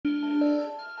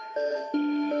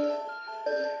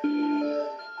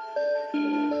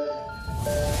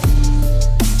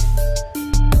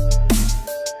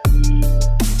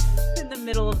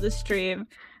the stream.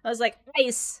 I was like,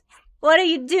 Ice, what are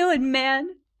you doing,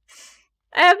 man?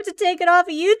 I have to take it off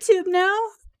of YouTube now.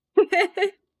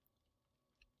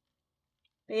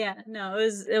 Yeah, no,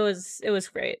 it was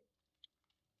great.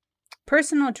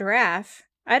 Personal giraffe?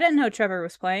 I didn't know Trevor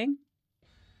was playing.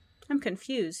 I'm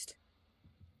confused.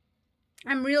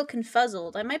 I'm real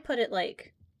confuzzled. I might put it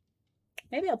like...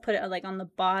 Maybe I'll put it like on the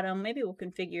bottom. Maybe we'll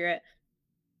configure it.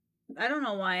 I don't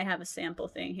know why I have a sample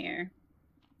thing here.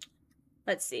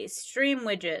 Let's see. Stream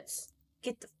widgets.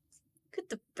 Get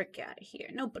the frick out of here.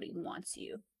 Nobody wants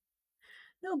you.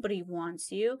 Nobody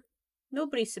wants you.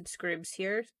 Nobody subscribes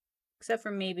here. Except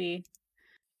for maybe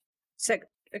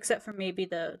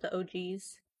the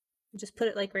OGs. Just put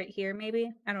it like right here,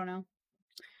 maybe? I don't know.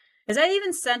 Is that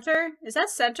even center? Is that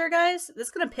center, guys? This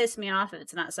is gonna piss me off if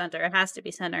it's not center. It has to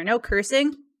be center. No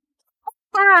cursing.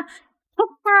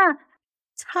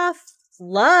 Tough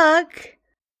luck.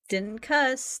 Didn't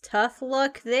cuss. Tough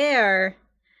luck there.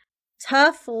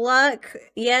 Tough luck.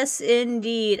 Yes,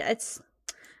 indeed. It's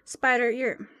Spider.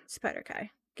 You're Spider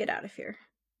Kai. Get out of here.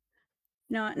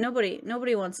 No,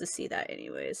 nobody wants to see that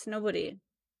anyways. Nobody.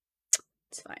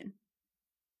 It's fine.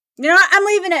 You know what? I'm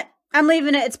leaving it. I'm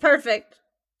leaving it. It's perfect.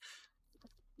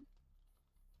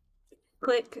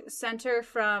 Click center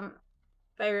from,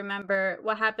 if I remember,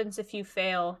 what happens if you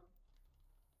fail?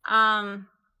 I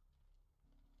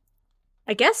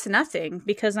guess nothing,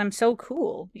 because I'm so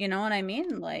cool. You know what I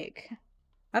mean? Like,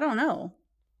 I don't know.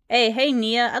 Hey,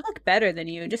 Nia, I look better than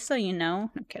you, just so you know.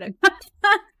 I'm kidding.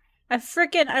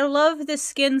 I love this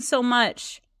skin so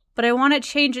much, but I want to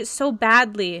change it so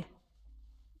badly.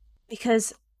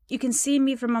 Because you can see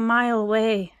me from a mile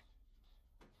away.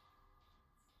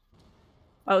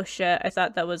 Oh shit, I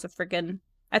thought that was a friggin...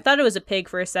 I thought it was a pig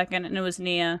for a second, and it was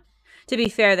Nia. To be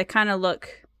fair, they kind of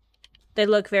look... They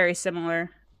look very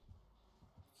similar.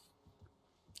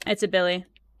 It's a Billy.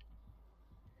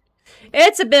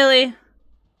 It's a Billy!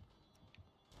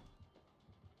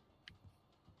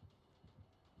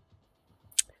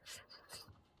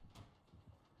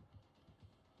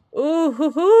 Ooh,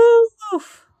 hoo, hoo.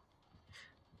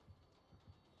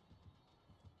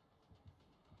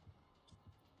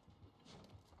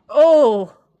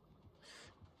 Oh!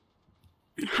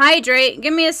 Hydrate.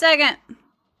 Give me a second.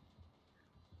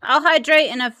 I'll hydrate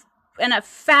in a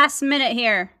fast minute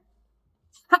here.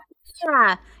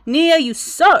 Yeah. Nia, you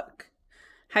suck.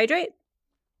 Hydrate?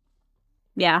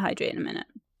 Yeah, I'll hydrate in a minute.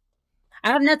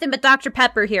 I have nothing but Dr.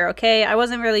 Pepper here, okay? I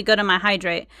wasn't really good on my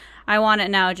hydrate. I want it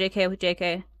now, JK with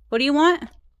JK. What do you want?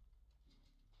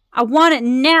 I want it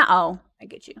now. Oh, I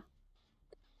get you.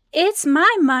 It's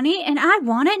my money and I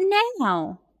want it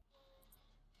now.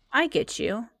 I get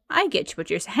you. I get you what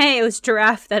you're saying. Hey, it was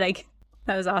Giraffe that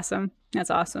That was awesome. That's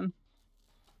awesome.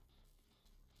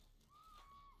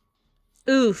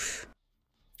 Oof.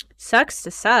 Sucks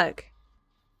to suck.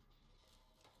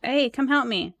 Hey, come help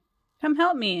me. Come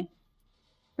help me.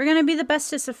 We're gonna be the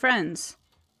bestest of friends.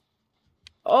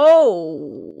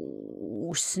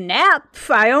 Oh, snap.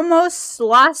 I almost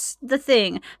lost the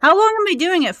thing. How long am I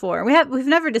doing it for? We've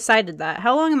never decided that.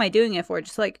 How long am I doing it for?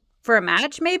 Just like for a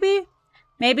match, maybe?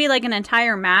 Maybe like an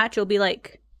entire match will be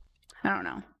like, I don't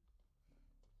know.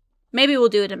 Maybe we'll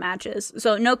do it in matches.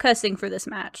 So no cussing for this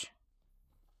match.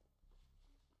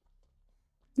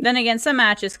 Then again, some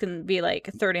matches can be like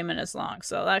 30 minutes long,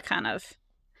 so that kind of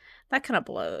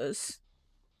blows.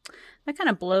 That kind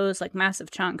of blows like massive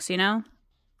chunks, you know?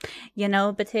 You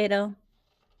know, potato.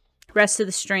 Rest of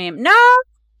the stream. No!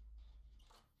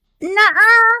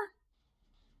 Nuh-uh!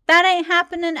 That ain't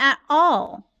happening at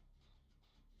all.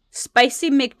 Spicy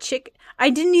McChick. I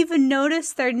didn't even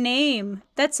notice their name.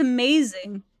 That's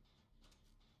amazing.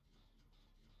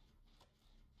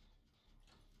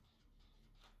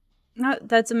 No,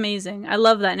 that's amazing. I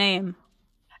love that name.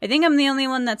 I think I'm the only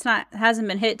one hasn't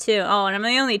been hit too. Oh, and I'm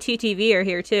the only TTVer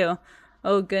here too.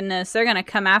 Oh goodness, they're gonna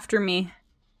come after me.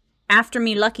 After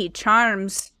me, Lucky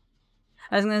Charms.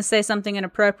 I was gonna say something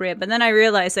inappropriate, but then I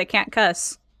realized I can't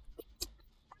cuss.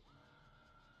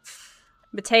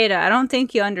 Potato, I don't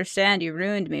think you understand. You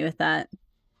ruined me with that.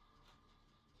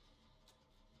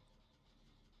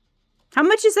 How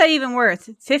much is that even worth?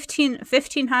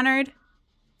 1,500?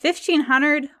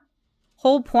 1,500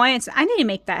 whole points? I need to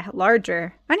make that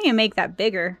larger. I need to make that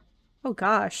bigger. Oh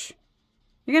gosh.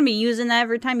 You're gonna be using that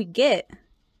every time you get.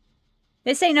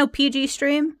 This ain't no PG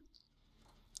stream.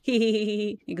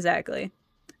 Exactly.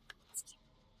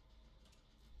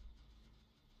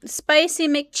 Spicy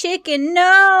McChicken,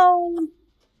 no!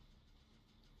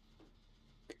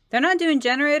 They're not doing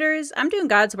generators. I'm doing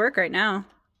God's work right now.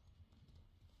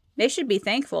 They should be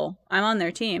thankful I'm on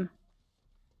their team.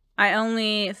 I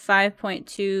only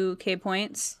 5.2k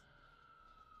points.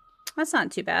 That's not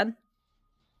too bad.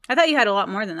 I thought you had a lot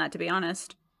more than that, to be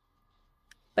honest.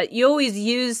 But you always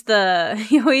use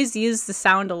the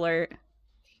sound alert.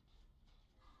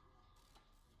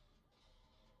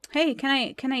 Hey,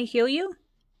 can I heal you?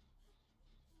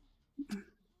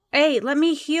 Hey, let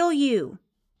me heal you.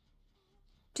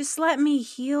 Just let me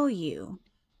heal you.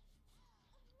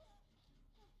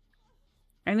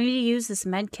 I need to use this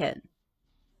med kit.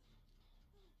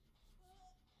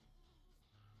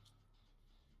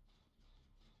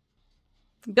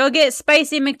 Go get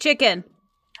Spicy McChicken.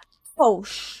 Oh,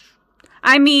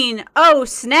 I mean, oh,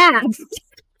 snap.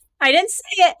 I didn't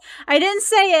say it. I didn't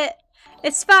say it.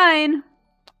 It's fine.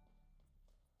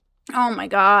 Oh my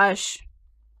gosh.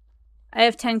 I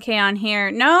have 10k on here.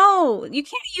 No, you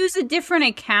can't use a different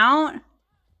account.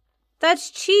 That's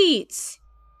cheats.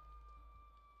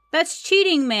 That's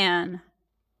cheating, man.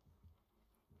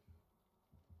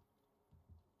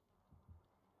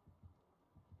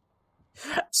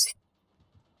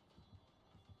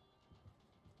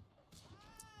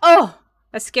 Oh,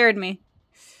 that scared me.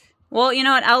 Well, you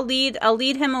know what? I'll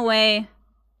lead him away.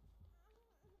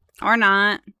 Or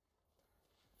not.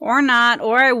 Or not.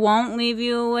 Or I won't leave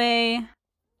you away.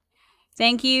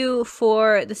 Thank you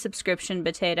for the subscription,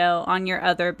 Potato, on your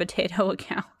other Potato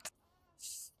account.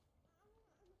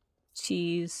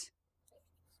 Jeez.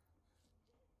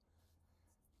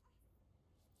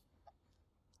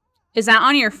 Is that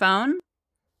on your phone?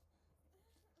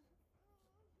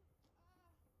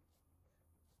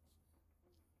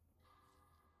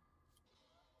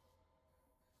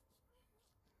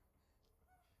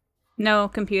 No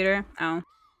computer. Oh.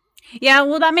 Yeah,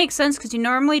 well that makes sense because you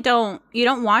normally don't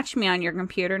watch me on your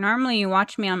computer. Normally you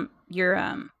watch me on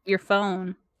your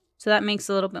phone. So that makes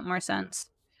a little bit more sense.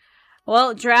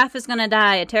 Well, Giraffe is gonna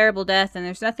die a terrible death and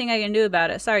there's nothing I can do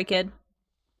about it. Sorry, kid.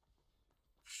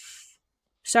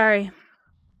 Sorry.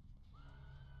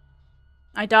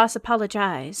 I does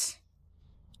apologize.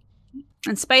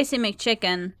 And Spicy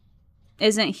McChicken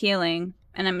isn't healing,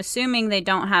 and I'm assuming they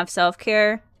don't have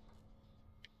self-care.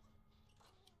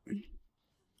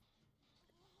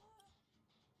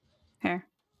 Here.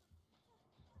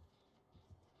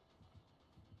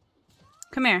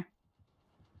 Come here.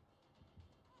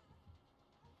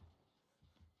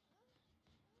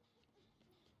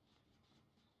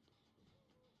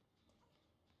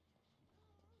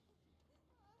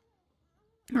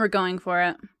 We're going for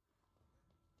it.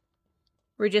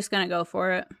 We're just gonna go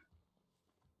for it.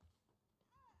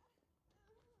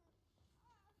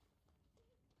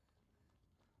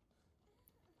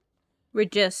 We're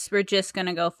just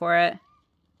gonna go for it.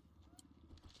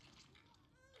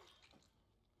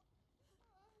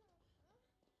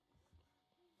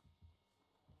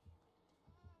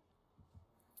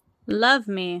 Love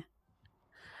me.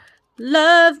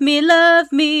 Love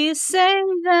me, say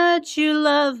that you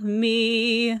love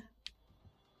me.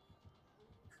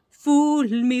 Fool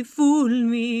me, fool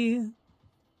me.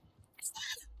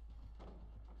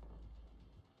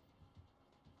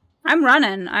 I'm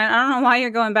running. I don't know why you're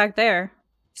going back there.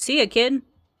 See ya, kid.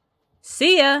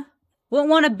 See ya. Won't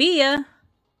wanna be ya.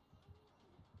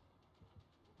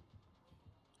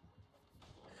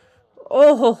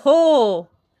 Oh ho ho.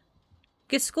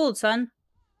 Get schooled, son.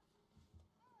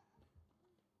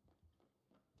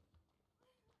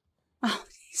 Oh,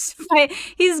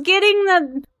 he's getting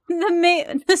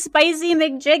the spicy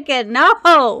McChicken.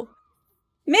 No!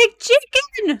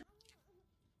 McChicken!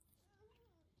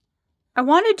 I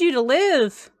wanted you to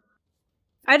live.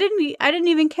 I didn't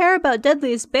even care about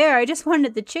Deadliest Bear. I just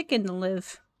wanted the chicken to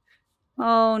live.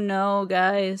 Oh no,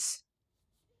 guys.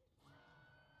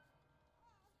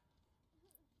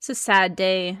 It's a sad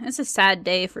day. It's a sad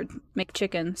day for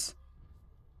McChickens.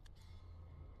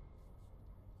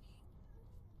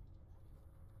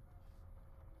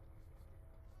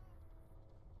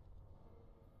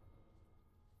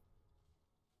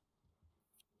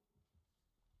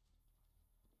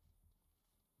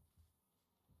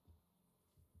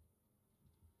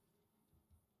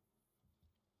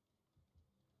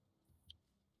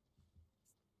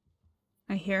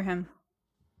 I hear him.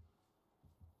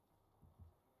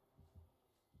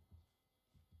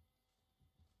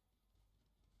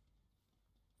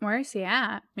 Where is he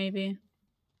at? Maybe.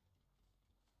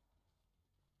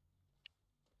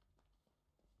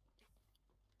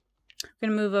 I'm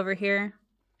gonna move over here.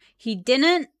 He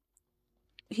didn't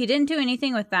do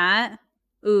anything with that.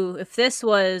 Ooh, if this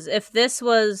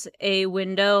was a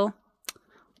window,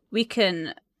 we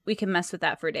can mess with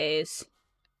that for days.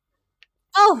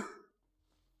 Oh!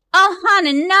 Oh,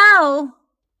 honey, no!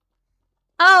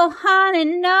 Oh, honey,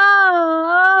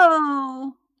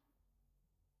 no!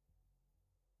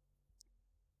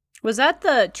 Was that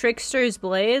the Trickster's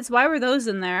blades? Why were those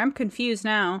in there? I'm confused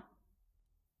now.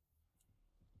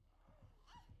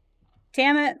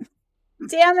 Damn it.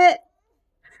 Damn it.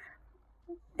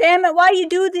 Damn it, why you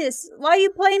do this? Why you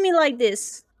play me like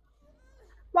this?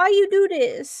 Why you do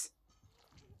this?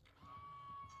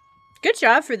 Good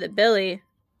job for the Billy.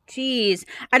 Jeez.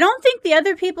 I don't think the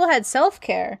other people had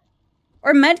self-care.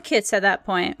 Or medkits at that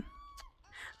point.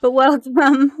 But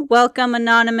welcome. Welcome,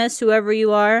 Anonymous, whoever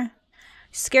you are.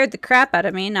 Scared the crap out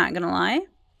of me, not gonna lie.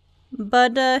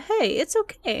 But, hey, it's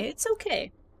okay. It's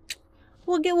okay.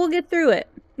 We'll get through it.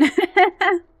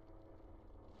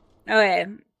 Okay.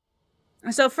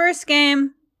 So first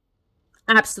game,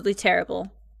 absolutely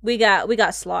terrible. We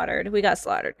got slaughtered. We got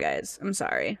slaughtered, guys. I'm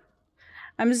sorry.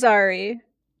 I'm sorry.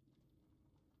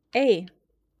 Hey,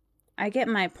 I get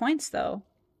my points though.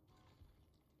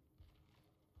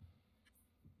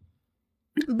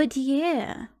 But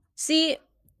yeah. See,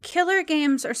 killer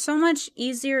games are so much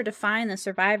easier to find than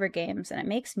survivor games, and it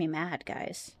makes me mad,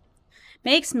 guys.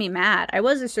 Makes me mad. I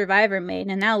was a survivor main,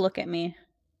 and now look at me.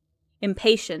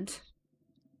 Impatient.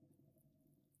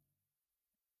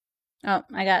 Oh,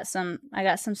 I got some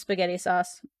spaghetti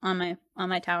sauce on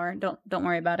my tower. Don't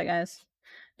worry about it, guys.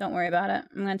 Don't worry about it.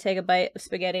 I'm gonna take a bite of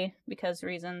spaghetti because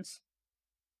reasons.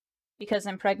 Because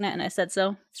I'm pregnant and I said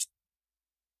so.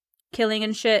 Killing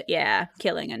and shit? Yeah,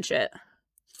 killing and shit.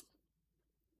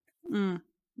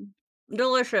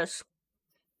 Delicious.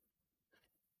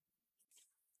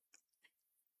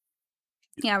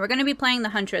 Yeah, we're gonna be playing the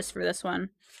Huntress for this one.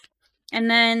 And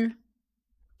then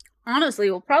honestly,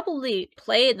 we'll probably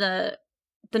play the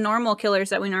normal killers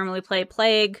that we normally play.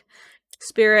 Plague,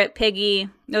 Spirit, Piggy.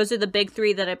 Those are the big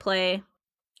three that I play.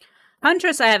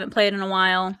 Huntress I haven't played in a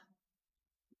while.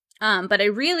 But I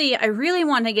really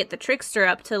want to get the Trickster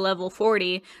up to level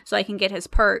 40 so I can get his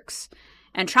perks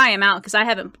and try him out because I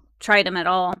haven't tried him at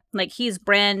all. Like, he's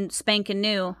brand spanking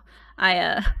new.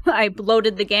 I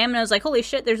loaded the game and I was like, holy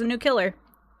shit, there's a new killer.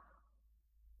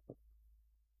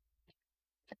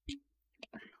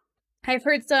 I've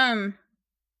heard some...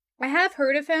 I have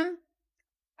heard of him.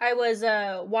 I was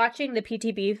watching the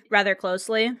PTB rather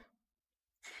closely.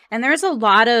 And there's a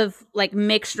lot of, like,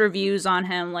 mixed reviews on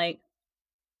him. Like,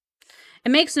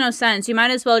 it makes no sense. You might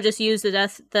as well just use the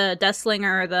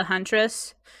Deathslinger or the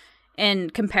Huntress in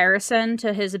comparison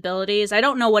to his abilities. I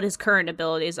don't know what his current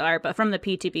abilities are, but from the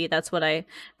PTB, that's what I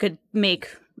could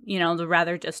make, you know, the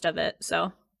rather gist of it.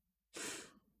 So,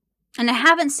 and I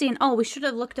haven't seen... Oh, we should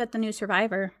have looked at the new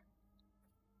Survivor.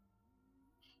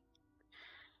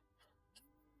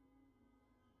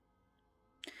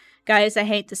 Guys, I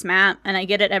hate this map, and I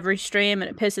get it every stream, and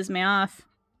it pisses me off.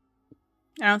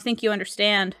 I don't think you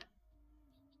understand.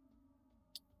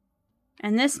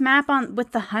 And this map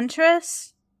with the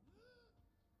Huntress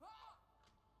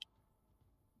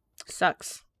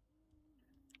sucks.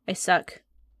 I suck.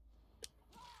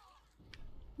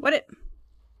 What it...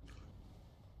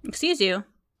 Excuse you.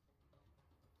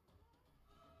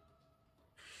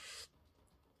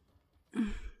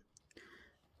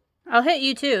 I'll hit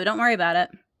you too, don't worry about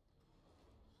it.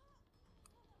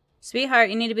 Sweetheart,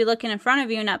 you need to be looking in front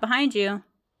of you, not behind you.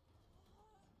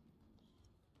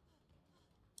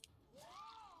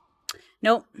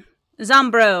 Nope.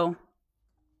 Zombro.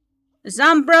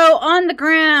 Zombro on the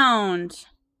ground.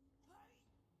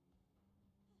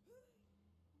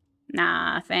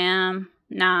 Nah, fam.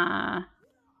 Nah.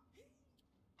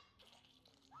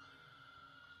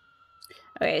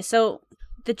 Okay, so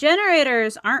the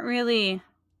generators aren't really...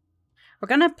 We're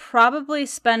going to probably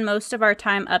spend most of our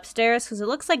time upstairs because it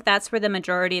looks like that's where the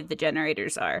majority of the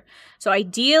generators are. So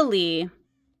ideally,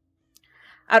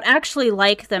 I'd actually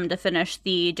like them to finish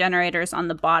the generators on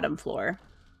the bottom floor.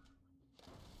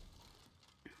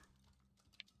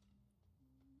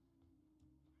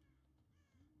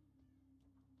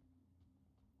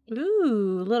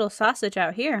 Ooh, little sausage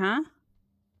out here, huh?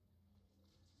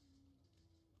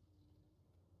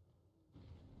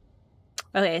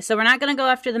 Okay, so we're not going to go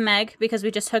after the Meg because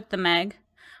we just hooked the Meg.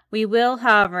 We will,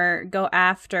 however, go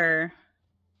after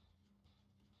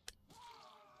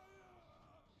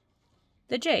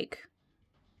the Jake.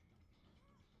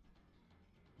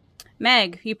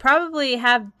 Meg, you probably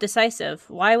have decisive.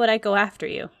 Why would I go after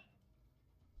you?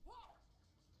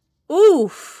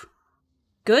 Oof!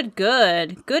 Good,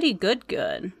 good. Goody, good,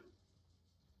 good.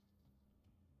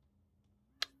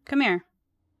 Come here.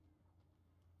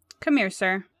 Come here,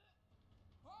 sir.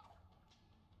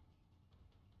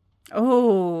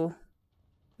 Oh.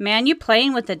 Man, you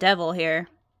playing with the devil here.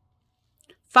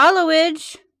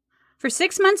 Followage for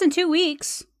 6 months and 2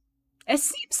 weeks. It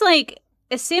seems like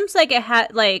it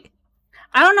had, like,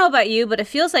 I don't know about you, but it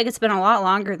feels like it's been a lot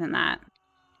longer than that.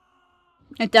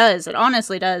 It does. It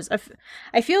honestly does.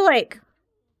 I feel like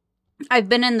I've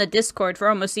been in the Discord for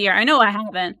almost a year. I know I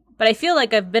haven't, but I feel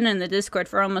like I've been in the Discord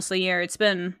for almost a year. It's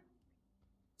been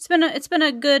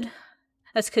a good.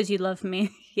 That's because you love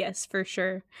me. Yes, for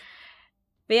sure.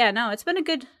 But yeah, no, it's been a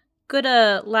good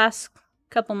last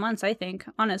couple months, I think,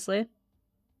 honestly.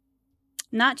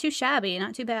 Not too shabby,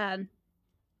 not too bad.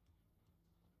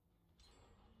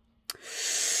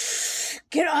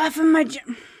 Get off of my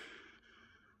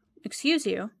Excuse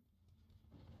you.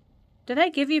 Did I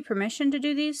give you permission to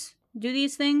do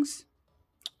these things?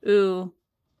 Ooh.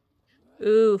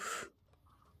 Oof.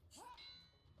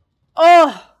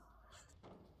 Oh!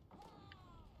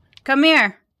 Come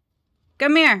here.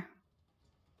 Come here.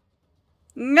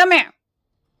 Come here.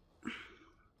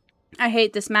 I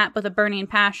hate this map with a burning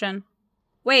passion.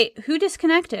 Wait, who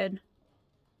disconnected?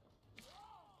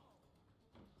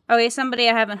 Okay, somebody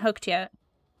I haven't hooked yet.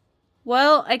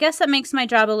 Well, I guess that makes my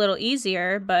job a little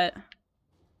easier, but...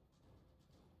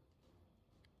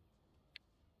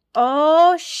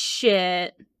 Oh,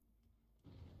 shit.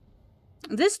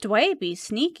 This Dwight be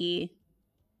sneaky.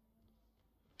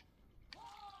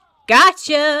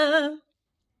 Gotcha!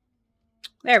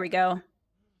 There we go.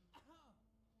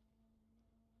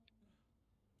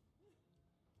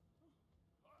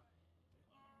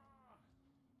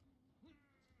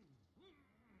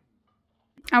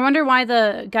 I wonder why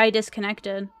the guy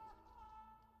disconnected.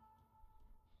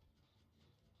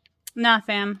 Nah,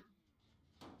 fam.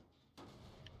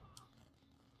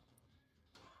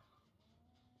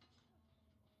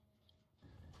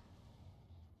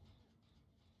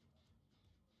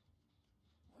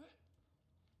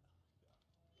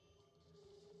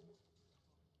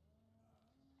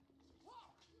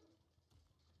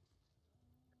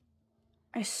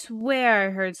 I swear I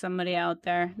heard somebody out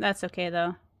there. That's okay,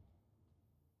 though.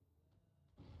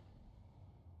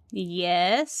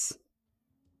 Yes.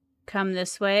 Come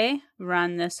this way.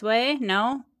 Run this way.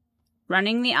 No.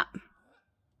 Running the...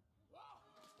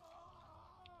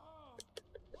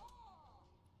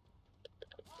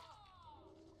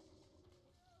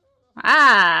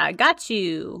 Ah, got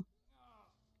you.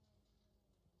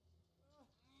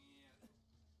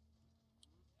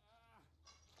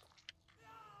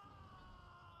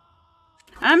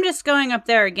 I'm just going up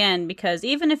there again because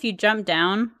even if you jump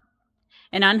down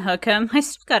and unhook him, I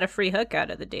still got a free hook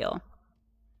out of the deal.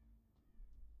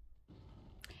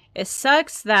 It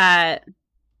sucks that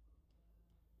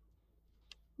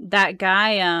that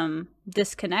guy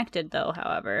disconnected though,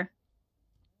 however.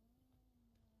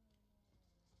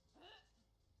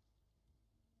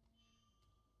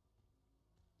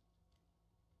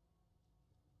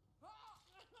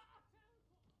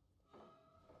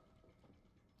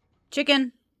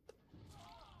 Chicken.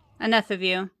 Enough of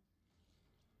you.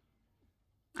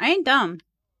 I ain't dumb.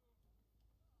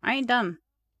 I ain't dumb.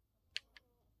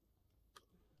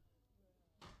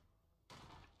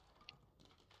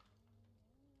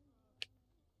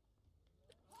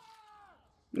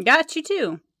 Got you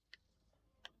too.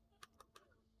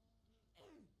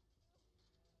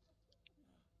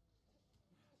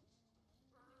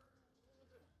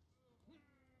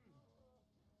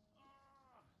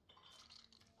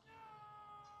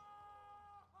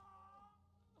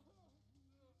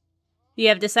 You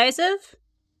have decisive?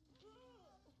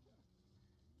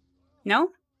 No?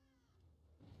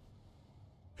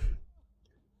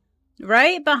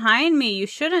 Right behind me. You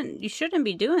shouldn't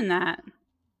be doing that.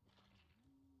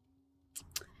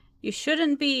 You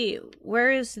shouldn't be.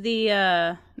 Where is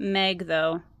the Meg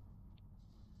though?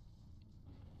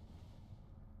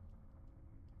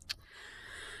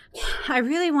 I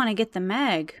really want to get the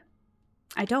Meg.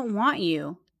 I don't want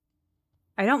you.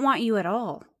 I don't want you at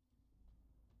all.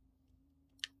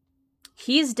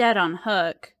 He's dead on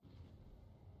hook.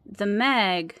 The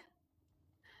Meg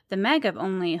I've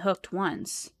only hooked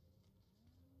once.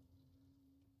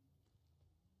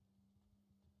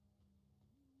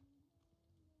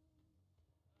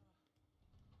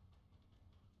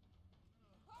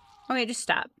 Okay, just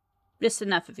stop. Just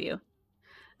enough of you.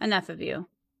 Enough of you.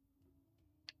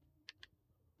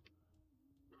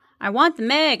 I want the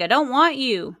Meg. I don't want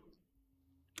you.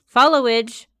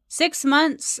 Followage. 6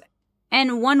 months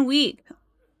and 1 week.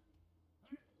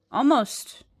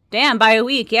 Almost. Damn, by a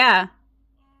week, yeah.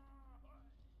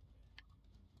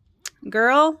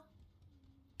 Girl.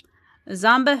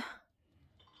 Zombie.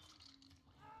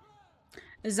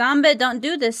 Zombie, don't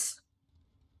do this.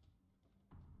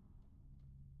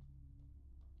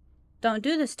 Don't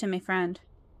do this to me, friend.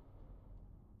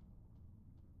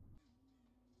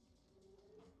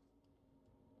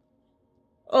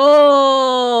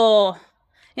 Oh.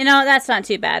 You know, that's not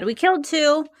too bad. We killed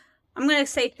 2. I'm gonna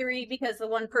say 3 because the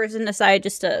one person decided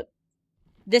just to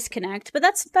disconnect, but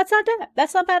that's not bad.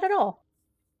 That's not bad at all.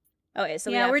 Okay, so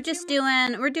yeah, we're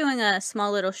doing a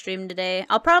small little stream today.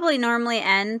 I'll probably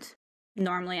end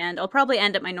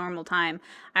at my normal time.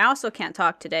 I also can't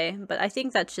talk today, but I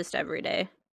think that's just every day.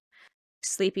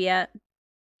 Sleepy yet?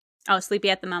 Oh, sleepy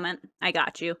at the moment. I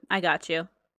got you.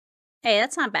 Hey,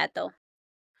 that's not bad though.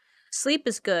 Sleep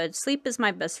is good. Sleep is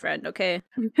my best friend, okay?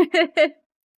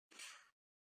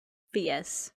 But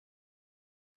yes.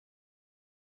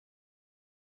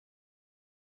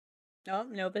 Oh,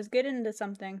 Nova's getting into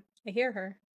something. I hear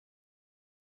her.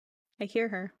 I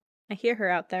hear her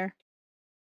out there.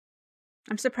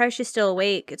 I'm surprised she's still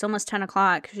awake. It's almost 10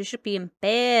 o'clock. She should be in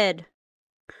bed.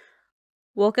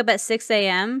 Woke up at 6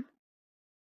 a.m.?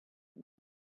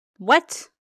 What?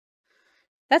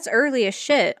 That's early as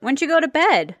shit. When'd you go to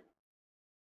bed?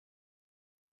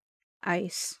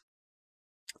 Ice.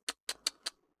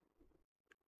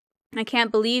 I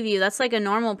can't believe you. That's like a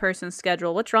normal person's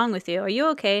schedule. What's wrong with you? Are you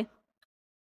okay?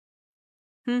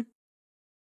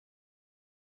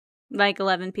 Like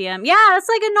 11 p.m. Yeah, that's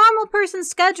like a normal person's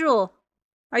schedule.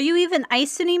 Are you even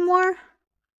ice anymore?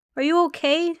 Are you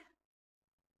okay?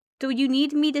 Do you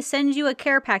need me to send you a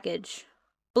care package?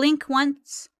 Blink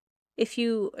once if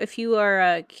you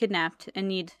are kidnapped and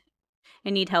need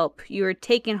help. You are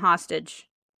taken hostage.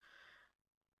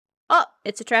 Oh,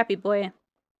 it's a trappy boy.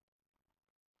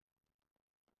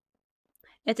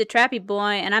 It's a trappy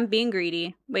boy, and I'm being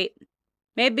greedy. Wait,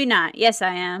 maybe not. Yes,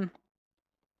 I am.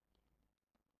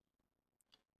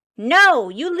 No,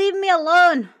 you leave me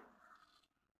alone.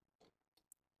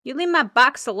 You leave my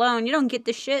box alone. You don't get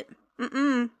the shit.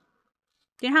 Do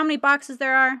you know how many boxes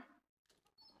there are?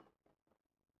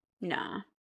 Nah.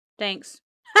 Thanks.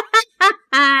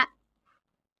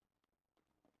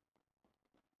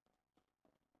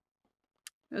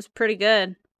 It was pretty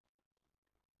good.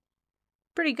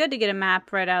 Pretty good to get a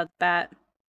map right out the bat.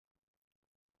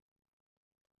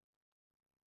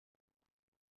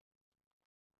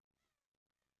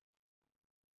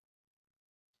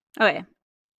 Okay.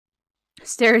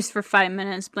 Stares for 5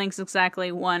 minutes, blinks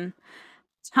exactly 1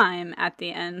 time at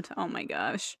the end. Oh my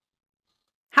gosh.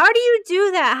 How do you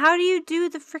do that? How do you do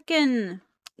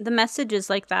the messages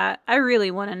like that? I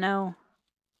really want to know.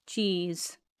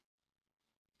 Jeez.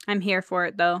 I'm here for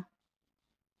it, though.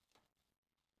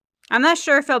 I'm not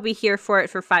sure if I'll be here for it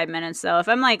for 5 minutes, though. If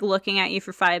I'm, like, looking at you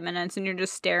for 5 minutes and you're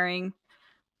just staring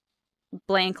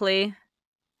blankly,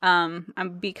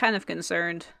 I'd be kind of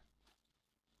concerned.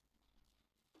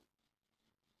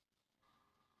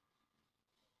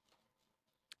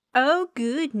 Oh,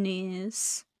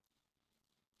 goodness.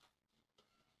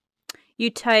 You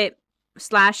type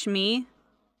 /me?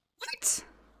 What?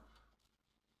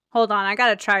 Hold on, I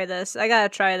gotta try this. I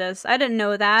didn't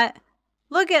know that.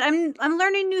 Look at, I'm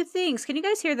learning new things. Can you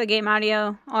guys hear the game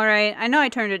audio? Alright, I know I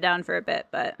turned it down for a bit,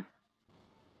 but...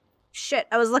 Shit,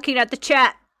 I was looking at the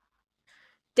chat.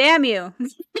 Damn you.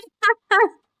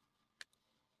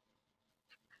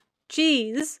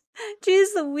 Jeez.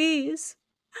 Jeez Louise.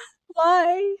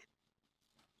 Why?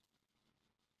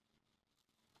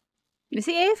 Is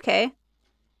he AFK?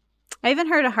 I haven't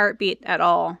heard a heartbeat at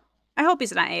all. I hope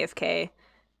he's not AFK.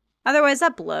 Otherwise,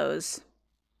 that blows.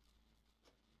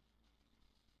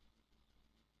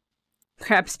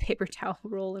 Grabs paper towel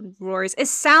roll and roars. It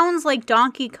sounds like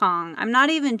Donkey Kong. I'm not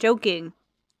even joking.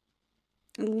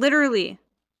 Literally.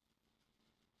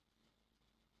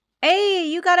 Hey,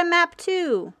 you got a map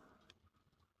too.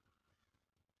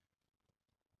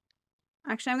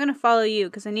 Actually, I'm gonna follow you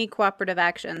because I need cooperative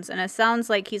actions, and it sounds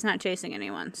like he's not chasing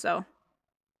anyone, so.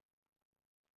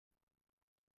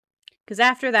 Because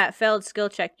after that failed skill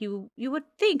check, you would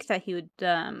think that he would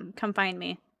come find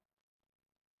me.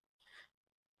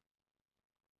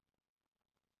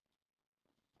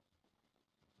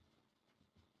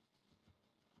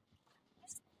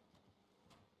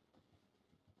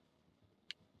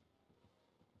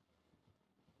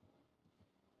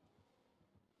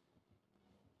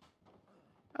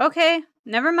 Okay,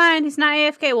 never mind. He's not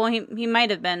AFK. Well, he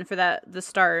might have been for the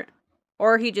start,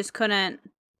 or he just couldn't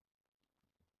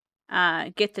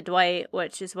get to Dwight,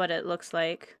 which is what it looks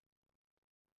like.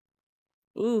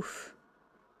 Oof.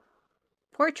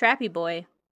 Poor trappy boy.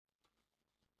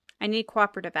 I need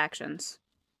cooperative actions.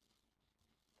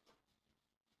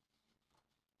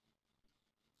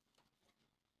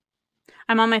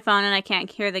 I'm on my phone and I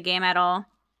can't hear the game at all.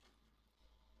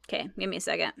 Okay, give me a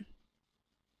second.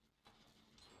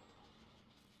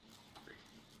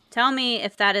 Tell me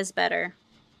if that is better.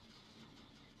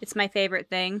 It's my favorite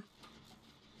thing.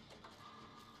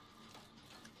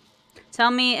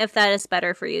 Tell me if that is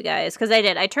better for you guys, because I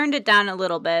did. I turned it down a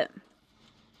little bit.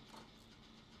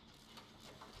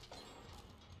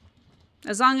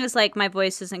 As long as, like, my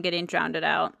voice isn't getting drowned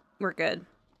out, we're good.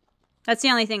 That's the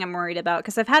only thing I'm worried about,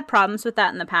 because I've had problems with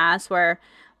that in the past where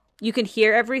you can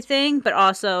hear everything, but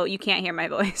also you can't hear my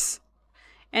voice.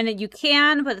 And you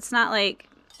can, but it's not like...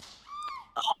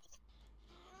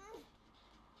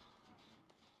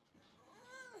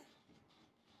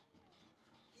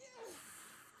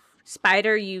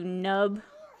 Spider, you nub.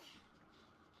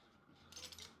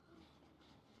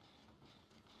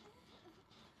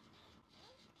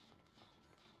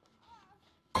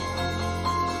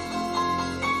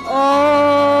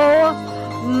 Oh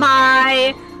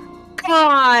my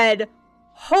god!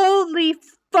 Holy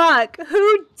fuck!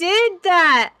 Who did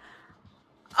that?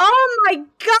 Oh my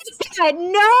god!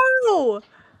 No!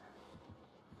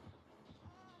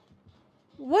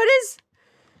 What is...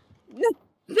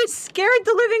 This scared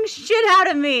the living shit out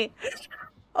of me!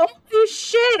 Holy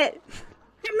shit!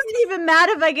 I'm not even mad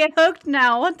if I get hooked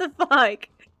now. What the fuck?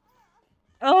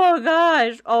 Oh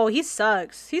gosh. Oh, he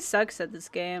sucks. He sucks at this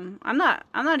game. I'm not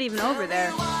even over there.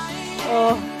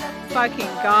 Oh, fucking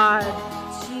god.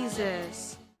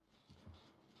 Jesus.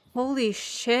 Holy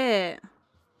shit.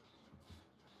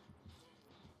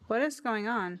 What is going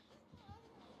on?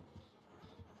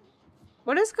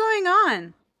 What is going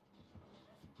on?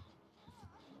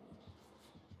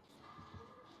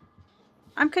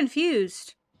 I'm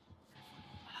confused.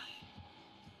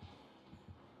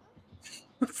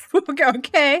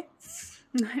 Okay.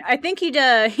 I think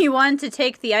he wanted to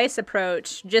take the ice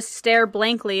approach. Just stare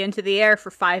blankly into the air for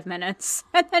 5 minutes.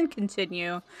 And then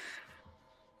continue.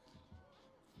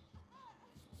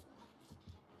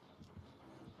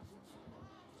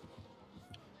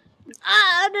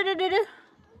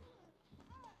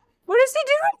 What is he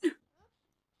doing?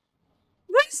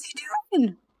 What is he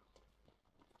doing?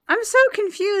 I'm so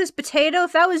confused. Potato,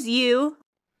 if that was you.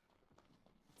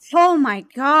 Oh my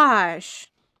gosh.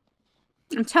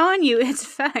 I'm telling you, it's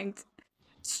fact.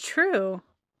 It's true.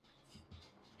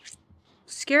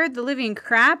 Scared the living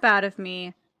crap out of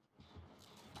me.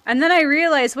 And then I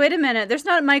realized, wait a minute, there's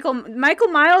not Michael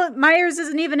Myers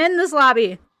isn't even in this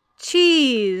lobby.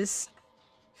 Jeez.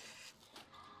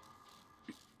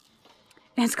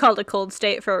 It's called a cold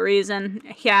state for a reason.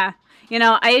 Yeah. You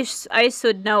know, Ice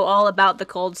would know all about the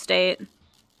cold state.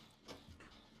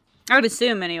 I would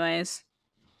assume, anyways.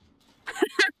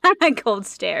 Cold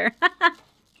stare.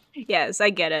 Yes, I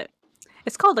get it.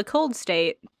 It's called a cold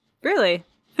state. Really?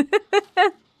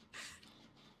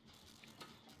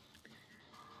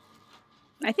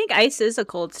 I think Ice is a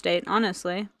cold state,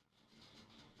 honestly.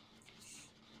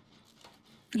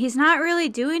 He's not really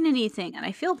doing anything, and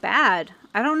I feel bad.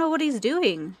 I don't know what he's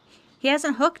doing. He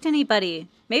hasn't hooked anybody.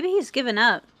 Maybe he's given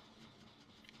up.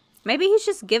 Maybe he's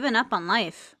just given up on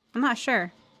life. I'm not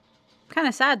sure. Kind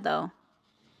of sad, though.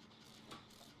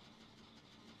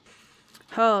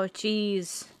 Oh,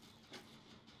 jeez.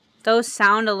 Those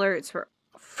sound alerts were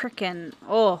frickin'...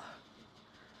 Oh.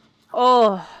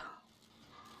 Oh.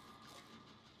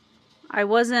 I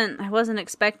wasn't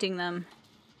expecting them.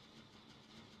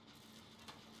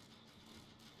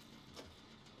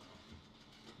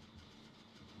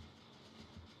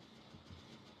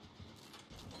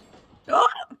 Oh!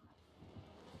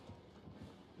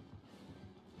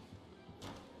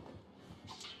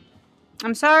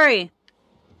 I'm sorry.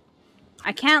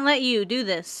 I can't let you do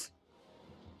this.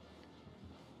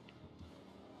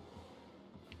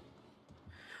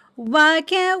 Why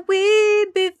can't we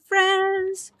be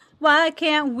friends? Why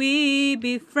can't we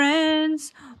be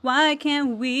friends? Why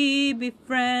can't we be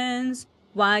friends?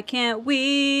 Why can't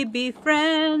we be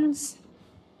friends?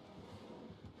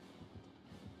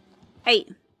 Hey.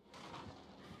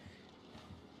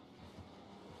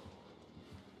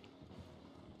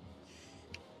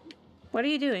 What are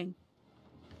you doing?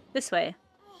 This way.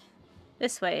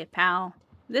 This way, pal.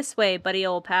 This way, buddy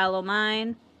old pal o'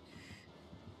 mine.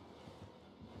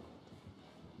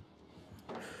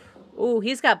 Ooh,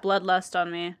 he's got bloodlust on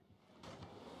me.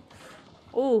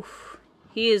 Ooh,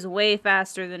 he is way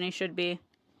faster than he should be.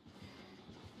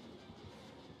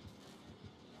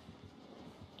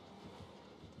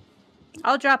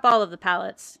 I'll drop all of the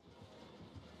pallets.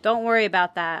 Don't worry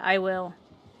about that. I will.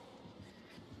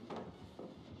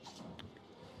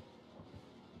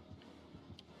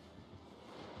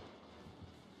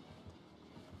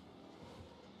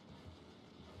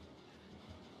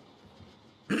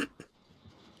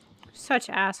 Such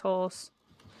assholes.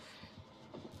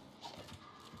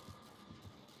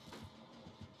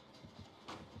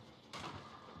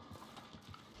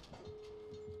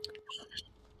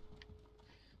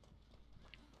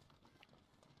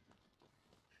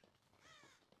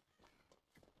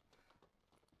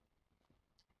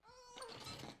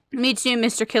 Me too,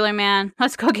 Mr. Killer Man.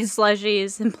 Let's go get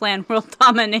slushies and plan world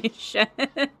domination.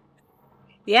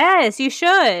 Yes, you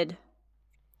should.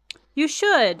 You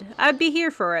should. I'd be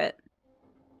here for it.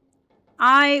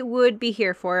 I would be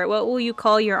here for it. What will you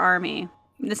call your army?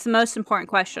 This is the most important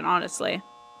question, honestly.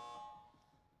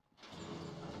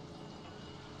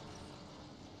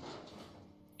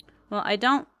 Well, I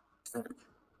don't...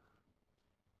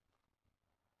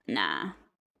 Nah.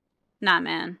 Nah,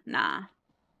 man. Nah.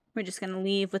 We're just gonna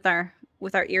leave with our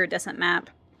iridescent map.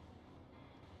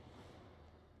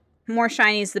 More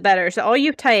shinies, the better. So all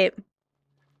you type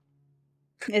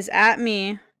is at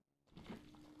me.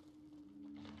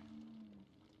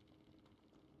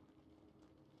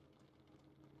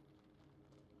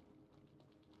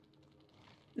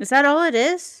 Is that all it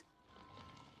is?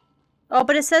 Oh,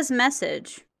 but it says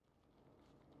message.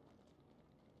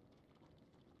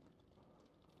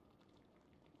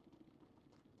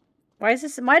 Why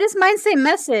does mine say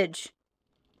message?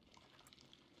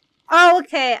 Oh,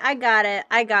 okay. I got it.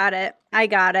 I got it. I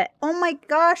got it. Oh my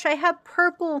gosh, I have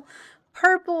purple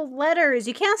letters.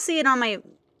 You can't see it on my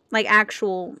like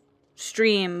actual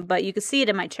stream, but you can see it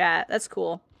in my chat. That's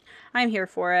cool. I'm here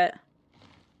for it.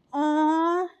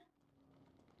 Aww.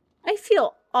 I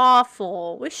feel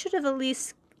awful. We should have at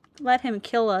least let him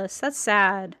kill us. That's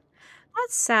sad.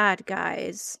 That's sad,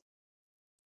 guys.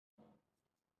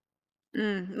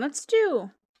 Let's do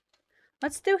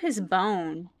his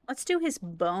bone. Let's do his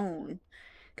bone.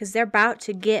 Because they're about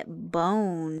to get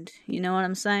boned. You know what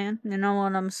I'm saying? You know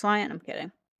what I'm saying? I'm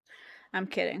kidding. I'm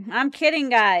kidding. I'm kidding,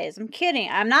 guys. I'm kidding.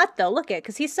 I'm not, though. Look at it,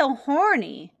 because he's so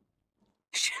horny.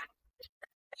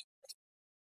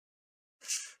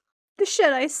 The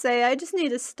shit I say. I just need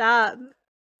to stop.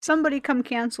 Somebody come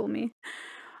cancel me.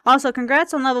 Also,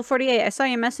 congrats on level 48. I saw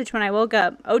your message when I woke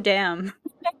up. Oh, damn.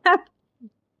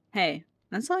 Hey,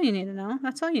 that's all you need to know.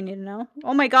 That's all you need to know.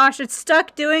 Oh my gosh, it's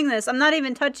stuck doing this. I'm not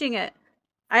even touching it.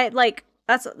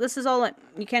 This is all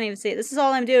you can't even see it. This is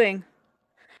all I'm doing.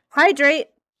 Hydrate.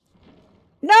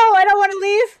 No, I don't want to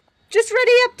leave. Just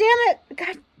ready up, damn it.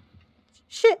 God.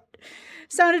 Shit.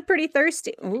 Sounded pretty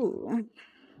thirsty. Ooh.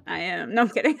 I am. No, I'm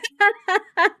kidding.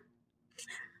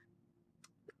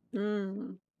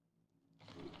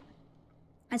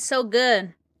 It's so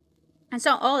good. And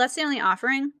so, oh, that's the only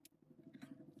offering?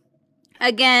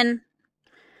 Again,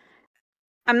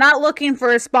 I'm not looking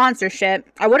for a sponsorship.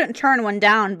 I wouldn't turn one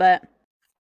down, but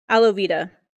aloe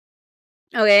vera.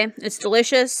 Okay, it's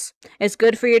delicious. It's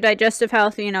good for your digestive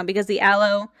health, you know, because the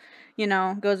aloe, you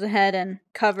know, goes ahead and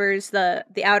covers the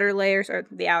outer layers, or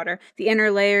the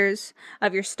inner layers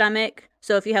of your stomach.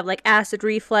 So if you have like acid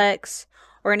reflux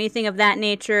or anything of that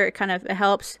nature, it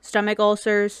helps stomach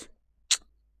ulcers.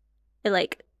 It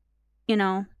like, you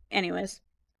know, anyways.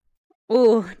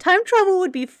 Ooh, time travel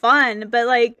would be fun, but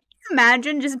like,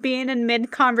 imagine just being in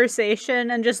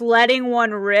mid-conversation and just letting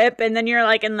one rip, and then you're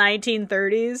like in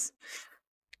 1930s.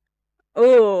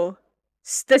 Ooh.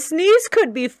 The sneeze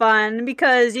could be fun,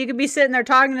 because you could be sitting there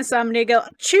talking to somebody, go,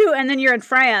 chew, and then you're in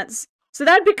France. So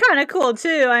that'd be kind of cool,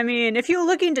 too. I mean, if you're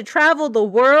looking to travel the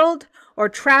world, or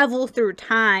travel through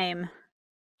time,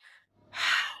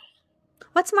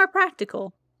 what's more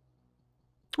practical?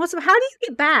 How do you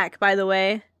get back, by the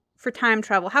way, for time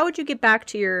travel? How would you get back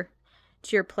to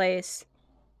your place?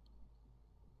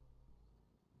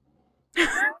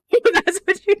 That's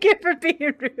what you get for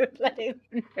being rude, letting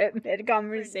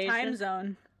mid-conversation. Time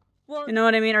zone. Well, you know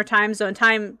what I mean? Or time zone.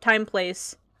 Time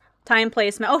place. Time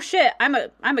placement. Oh shit, I'm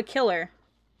a killer.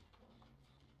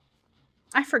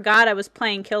 I forgot I was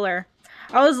playing killer.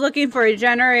 I was looking for a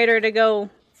generator to go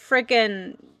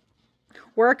frickin'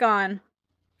 work on.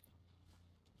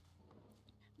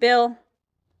 Bill,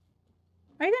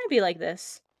 are you gonna be like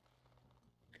this?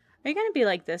 Are you gonna be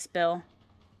like this, Bill?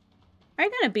 Are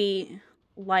you gonna be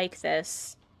like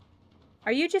this?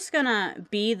 Are you just gonna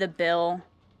be the Bill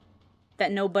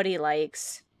that nobody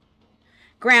likes?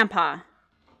 Grandpa.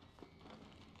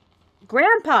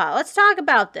 Grandpa, let's talk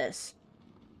about this.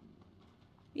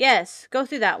 Yes, go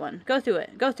through that one. Go through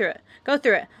it. Go through it. Go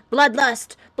through it.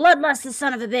 Bloodlust. Bloodlust, the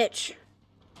son of a bitch.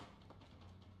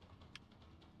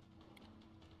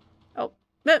 Oh,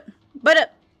 but get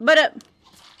out of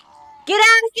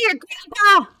here,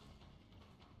 Grandpa!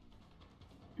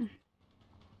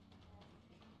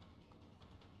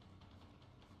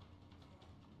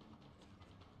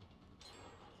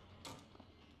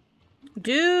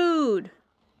 Dude.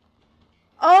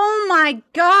 Oh my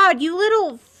god, you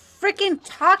little freaking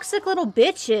toxic little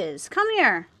bitches. Come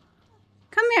here.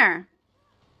 Come here.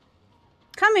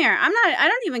 Come here. I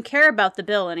don't even care about the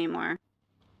bill anymore.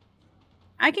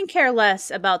 I can care less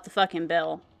about the fucking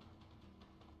bill.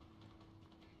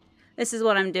 This is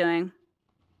what I'm doing.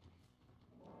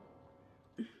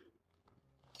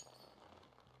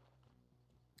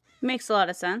 Makes a lot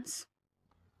of sense.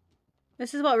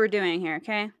 This is what we're doing here,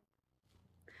 okay?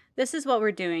 This is what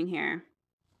we're doing here.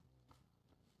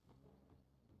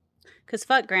 Because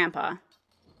fuck Grandpa.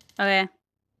 Okay?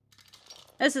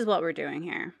 This is what we're doing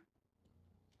here.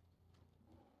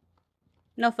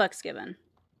 No fucks given.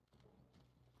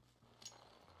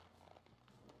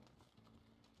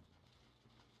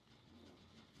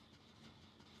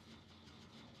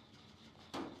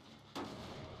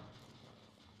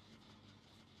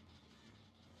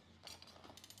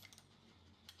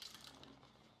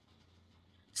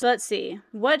 So let's see.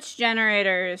 Which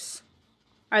generators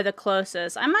are the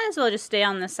closest? I might as well just stay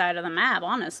on this side of the map,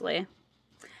 honestly.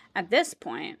 At this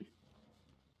point.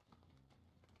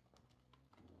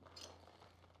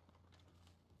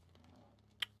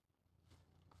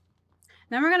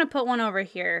 Then we're going to put one over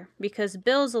here because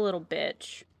Bill's a little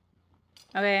bitch.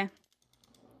 Okay.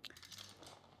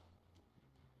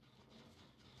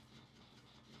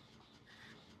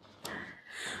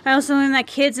 I also learned that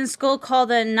kids in school call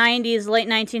the 90s late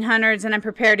 1900s, and I'm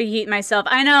prepared to yeet myself.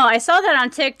 I know. I saw that on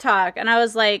TikTok, and I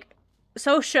was like,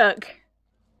 so shook.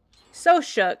 So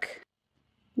shook.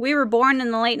 We were born in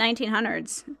the late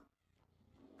 1900s.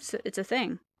 It's a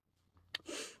thing.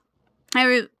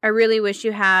 I really wish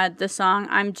you had the song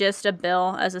I'm Just a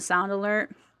Bill as a sound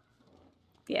alert.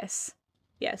 Yes.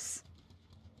 Yes.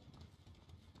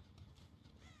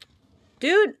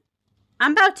 Dude,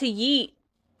 I'm about to yeet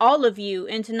all of you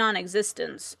into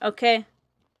non-existence, okay?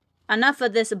 Enough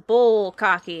of this bull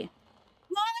cocky.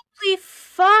 Holy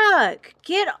fuck!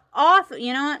 Get off!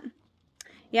 You know what?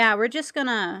 Yeah, we're just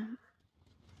gonna...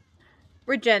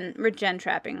 We're gen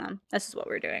trapping them. This is what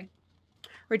we're doing.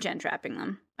 We're gen trapping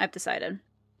them. I've decided.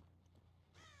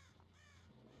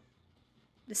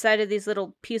 Decided these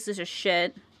little pieces of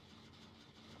shit.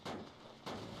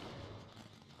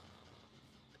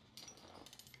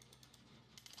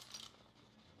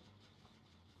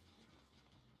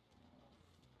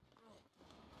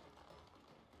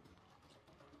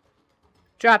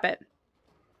 Drop it.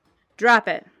 Drop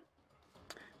it.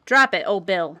 Drop it, old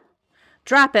Bill.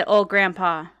 Drop it, old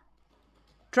Grandpa.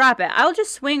 Drop it. I'll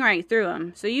just swing right through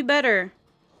him. So you better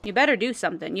do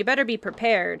something. You better be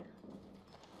prepared.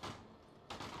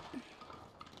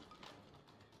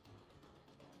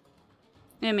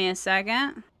 Give me a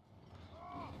second.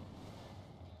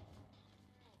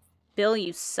 Bill,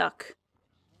 you suck.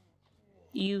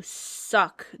 You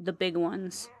suck, the big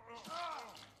ones.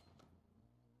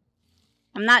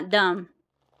 I'm not dumb.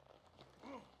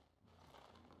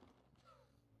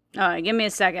 Alright, give me a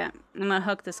second. I'm gonna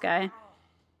hook this guy.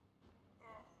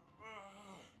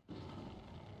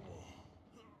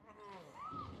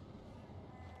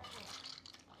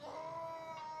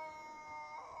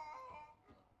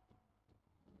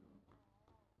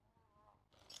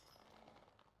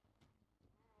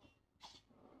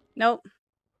 Nope.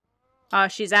 Oh,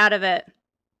 she's out of it.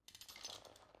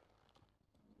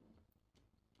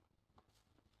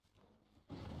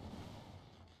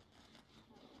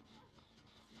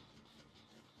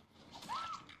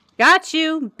 Got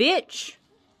you, bitch.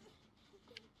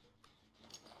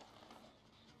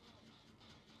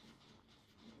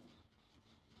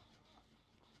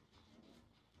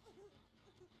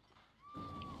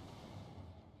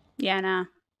 Yeah, nah.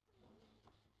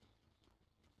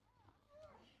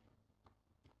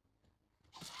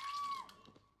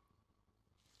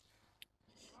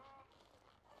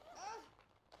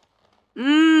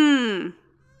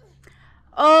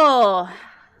 Oh.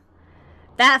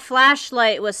 That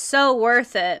flashlight was so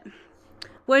worth it.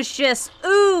 Was just,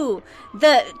 ooh,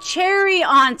 the cherry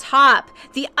on top.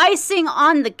 The icing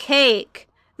on the cake.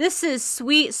 This is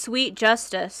sweet, sweet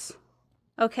justice.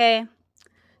 Okay?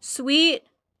 Sweet,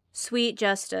 sweet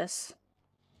justice.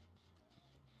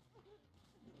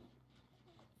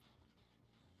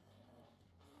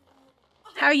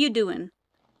 How are you doing?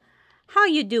 How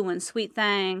you doing, sweet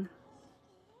thing?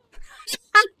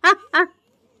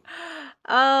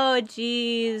 Oh,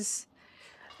 jeez.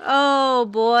 Oh,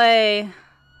 boy.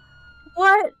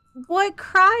 What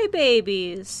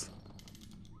crybabies?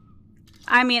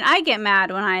 I mean, I get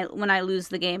mad when I lose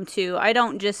the game, too. I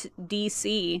don't just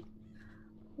DC.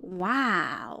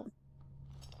 Wow.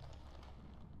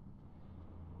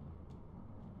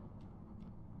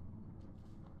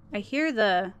 I hear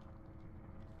the...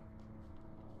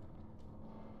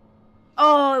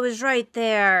 Oh, it was right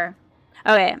there.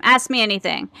 Okay, ask me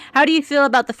anything. How do you feel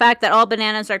about the fact that all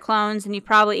bananas are clones and you've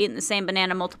probably eaten the same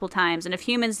banana multiple times? And if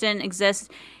humans didn't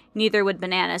exist, neither would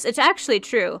bananas. It's actually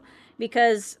true.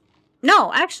 Because,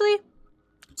 no, actually,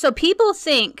 so people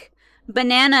think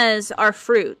bananas are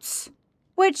fruits,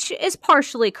 which is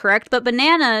partially correct, but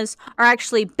bananas are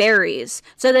actually berries.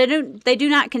 So they do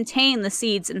not contain the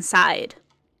seeds inside.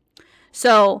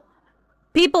 So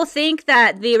people think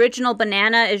that the original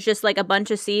banana is just like a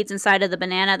bunch of seeds inside of the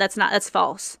banana. That's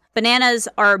false. Bananas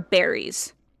are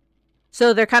berries.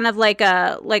 So they're kind of like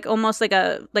almost like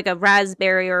a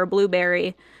raspberry or a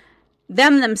blueberry.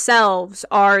 Them themselves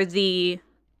are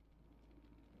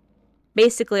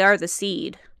basically are the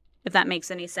seed, if that makes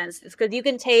any sense. Because you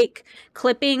can take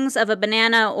clippings of a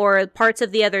banana or parts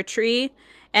of the other tree,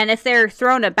 and if they're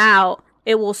thrown about,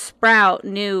 it will sprout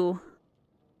new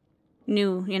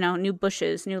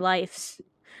bushes, new lives.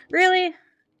 Really?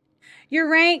 You're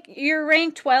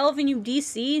rank 12 and you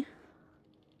DC?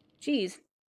 Jeez.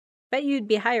 Bet you'd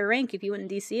be higher rank if you went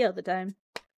in DC all the time.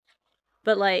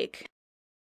 But like,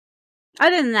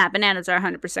 other than that, bananas are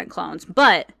 100% clones,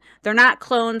 but they're not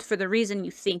cloned for the reason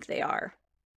you think they are.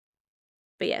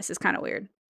 But yes, it's kind of weird.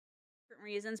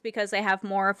 Reasons because they have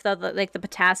more of the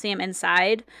potassium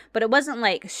inside, but it wasn't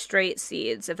like straight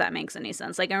seeds, if that makes any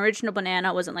sense. Like an original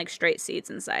banana wasn't like straight seeds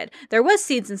inside. There was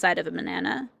seeds inside of a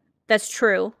banana. That's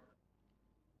true.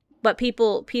 But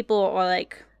people are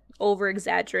like over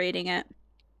exaggerating it.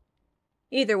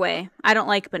 Either way, I don't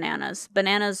like bananas.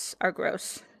 Bananas are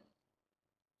gross.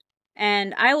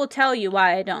 And I will tell you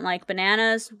why I don't like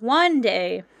bananas. One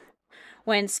day,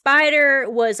 when Spider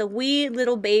was a wee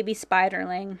little baby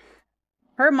spiderling,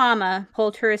 her mama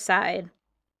pulled her aside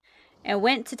and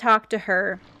went to talk to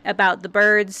her about the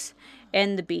birds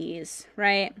and the bees,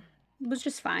 right? It was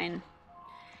just fine.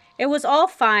 It was all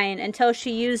fine until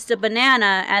she used a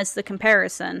banana as the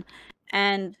comparison.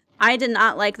 And I did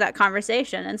not like that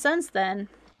conversation. And since then,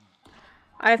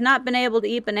 I have not been able to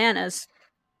eat bananas.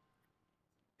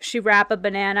 She wrapped a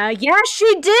banana. Yes,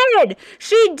 she did!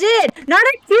 She did! Not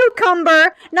a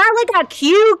cucumber! Not like a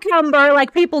cucumber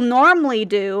like people normally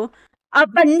do. A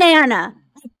banana.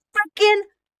 A freaking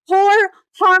poor,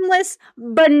 harmless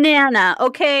banana,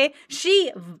 okay?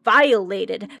 She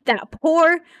violated that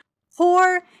poor,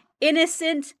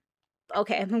 innocent...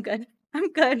 Okay, I'm good. I'm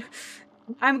good.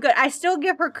 I still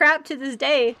give her crap to this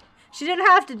day. She didn't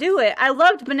have to do it. I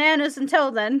loved bananas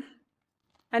until then.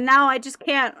 And now I just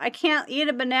can't. I can't eat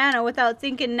a banana without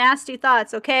thinking nasty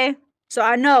thoughts, okay? So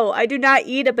I know I do not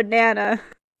eat a banana.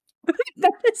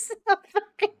 That is so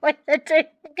fucking like a drink.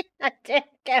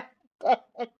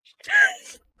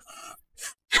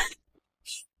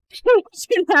 You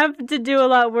shouldn't have to do a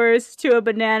lot worse to a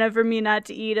banana for me not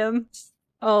to eat them.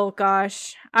 Oh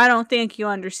gosh, I don't think you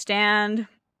understand.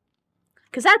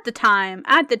 Because at the time,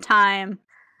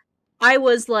 I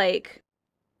was like,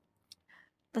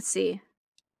 let's see.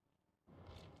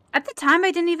 At the time,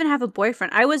 I didn't even have a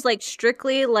boyfriend. I was like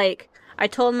strictly like, I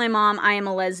told my mom I am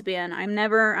a lesbian. I'm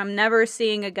never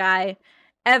seeing a guy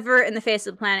ever in the face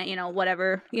of the planet, you know,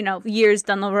 whatever, you know, years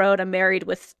down the road, I'm married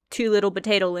with 2 little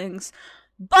potato-lings.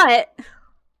 But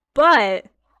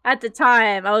at the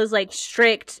time, I was like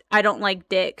strict, I don't like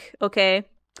dick, okay?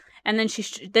 And then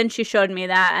she showed me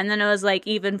that, and then it was like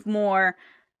even more,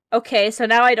 okay, so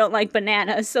now I don't like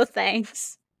bananas, so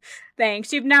thanks.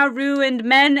 Thanks, you've now ruined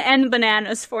men and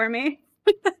bananas for me.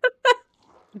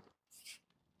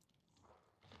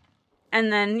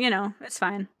 And then, you know, it's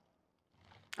fine.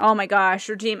 Oh my gosh,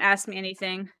 Regime asked me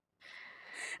anything.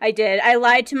 I did. I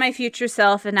lied to my future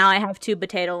self, and now I have 2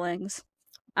 potato-lings.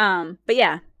 But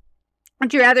yeah.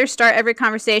 Would you rather start every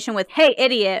conversation with, hey,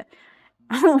 idiot,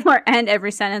 or end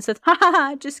every sentence with, ha ha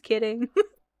ha, just kidding?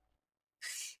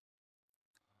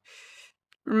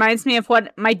 Reminds me of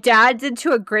what my dad did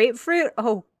to a grapefruit.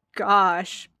 Oh,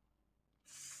 gosh.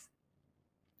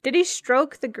 Did he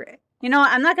stroke the grape? You know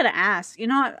what? I'm not going to ask. You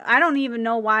know what? I don't even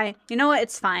know why. You know what?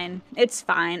 It's fine. It's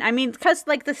fine. I mean, because,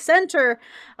 like, the center...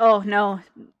 Oh, no.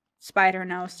 Spider,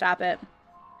 no. Stop it.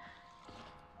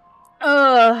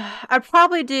 I'd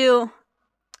probably do...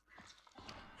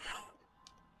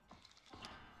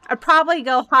 I'd probably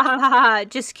go, ha ha ha ha,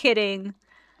 just kidding.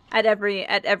 At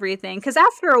everything, because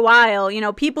after a while, you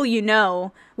know, people you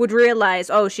know would realize,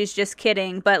 oh, she's just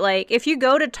kidding. But like, if you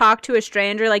go to talk to a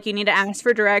stranger, like you need to ask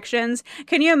for directions.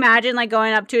 Can you imagine like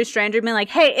going up to a stranger and being like,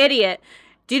 hey, idiot,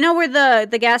 do you know where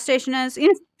the gas station is?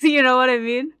 You know what I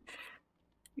mean?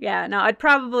 Yeah, no, I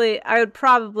would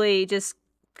probably just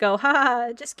go,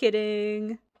 ha, just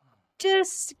kidding,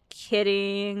 just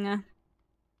kidding.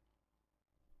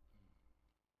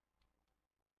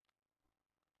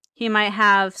 He might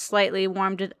have slightly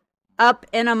warmed it up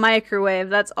in a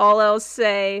microwave. That's all I'll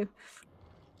say.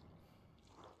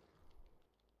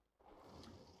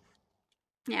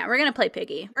 Yeah, we're gonna play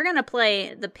Piggy. We're gonna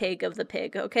play the pig of the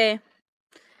pig, okay?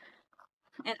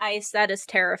 And ice, that is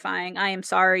terrifying. I am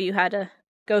sorry you had to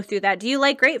go through that. Do you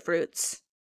like grapefruits?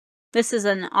 This is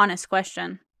an honest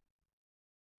question.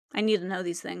 I need to know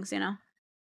these things, you know?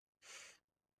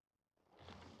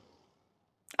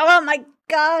 Oh my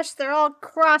gosh, they're all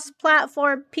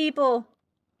cross-platform people.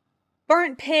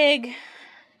 Burnt Pig,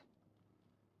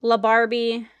 La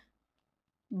Barbie,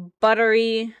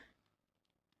 Buttery,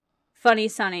 Funny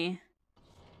Sunny.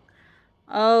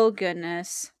 Oh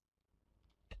goodness.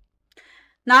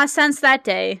 Not since that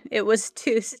day. It was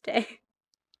Tuesday.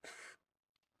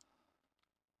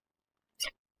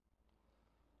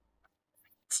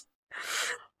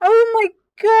 Oh my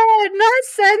god, not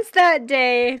since that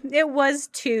day. It was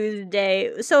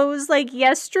Tuesday. So it was like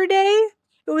yesterday?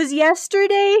 It was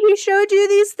yesterday he showed you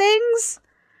these things?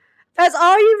 That's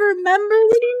all you remember?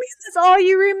 What do you mean that's all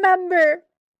you remember?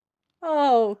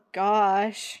 Oh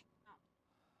gosh.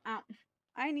 Ow.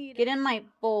 I need get in my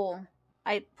bowl.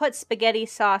 I put spaghetti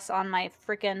sauce on my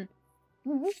freaking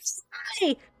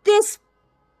this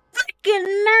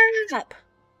freaking map.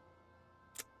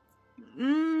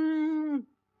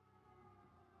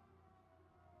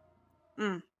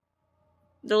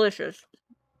 Delicious.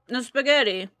 The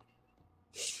spaghetti.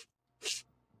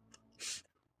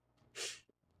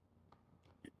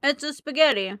 It's a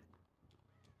spaghetti.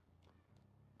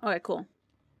 Alright, cool.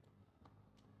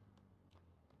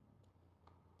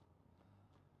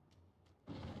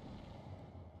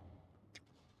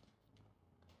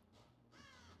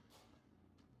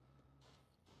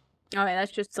 Alright,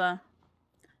 that's just the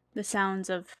sounds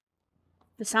of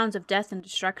death and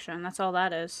destruction. That's all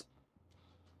that is.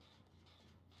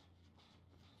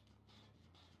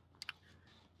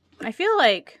 I feel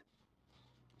like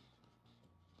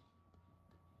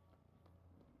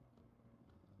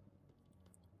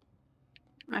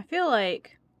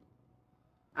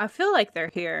they're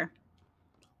here.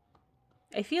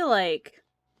 I feel like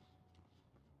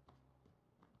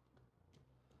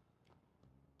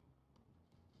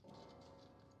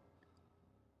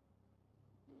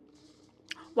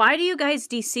why do you guys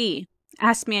DC?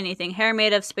 Ask me anything. Hair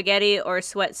made of spaghetti or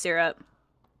sweat syrup?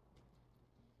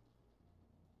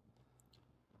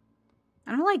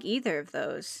 I don't like either of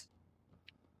those.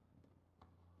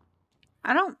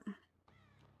 I don't...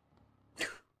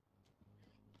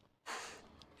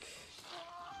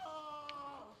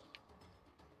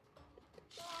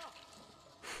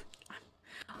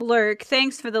 Lurk.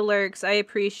 Thanks for the lurks. I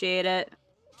appreciate it.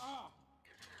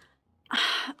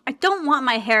 I don't want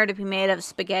my hair to be made of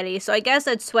spaghetti, so I guess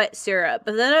I'd sweat syrup,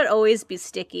 but then it'd always be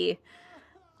sticky.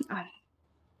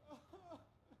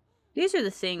 These are the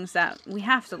things that we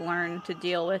have to learn to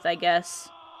deal with, I guess.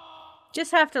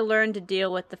 Just have to learn to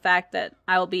deal with the fact that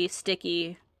I'll be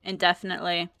sticky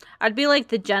indefinitely. I'd be like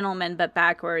the gentleman, but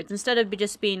backwards. Instead of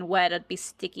just being wet, I'd be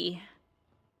sticky.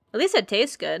 At least it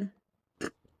tastes good.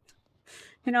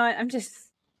 You know what? I'm just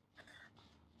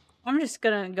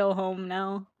gonna go home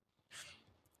now.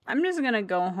 I'm just gonna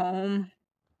go home.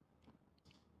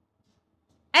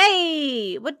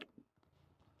 Hey! What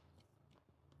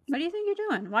do you think you're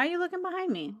doing? Why are you looking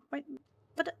behind me? What?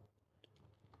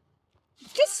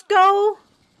 Just go!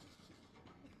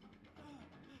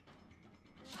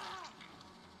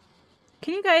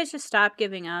 Can you guys just stop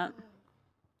giving up?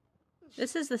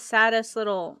 This is the saddest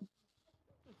little...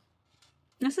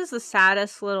 This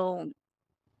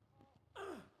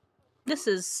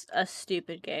is a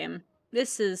stupid game.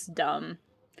 This is dumb.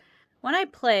 When I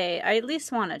play, I at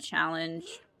least want a challenge.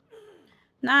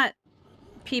 Not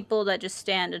people that just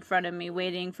stand in front of me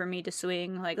waiting for me to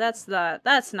swing. Like, that's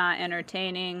not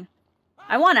entertaining.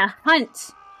 I want to hunt.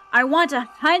 I want to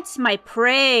hunt my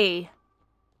prey.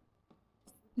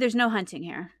 There's no hunting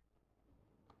here.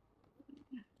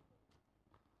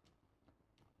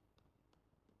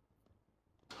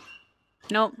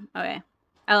 Nope. Okay.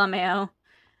 LMAO.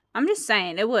 I'm just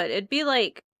saying, it'd be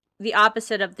like the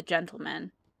opposite of the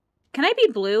gentleman. Can I be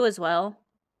blue as well?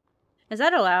 Is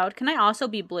that allowed? Can I also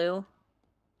be blue?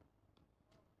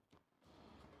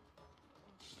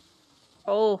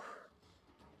 Oh.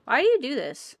 Why do you do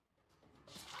this?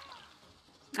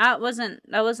 That wasn't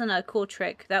a cool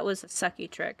trick. That was a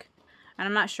sucky trick. And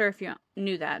I'm not sure if you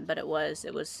knew that, but it was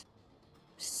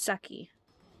sucky.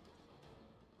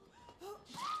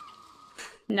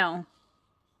 No.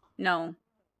 No.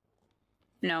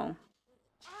 No.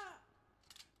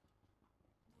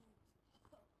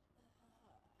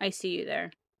 I see you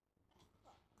there.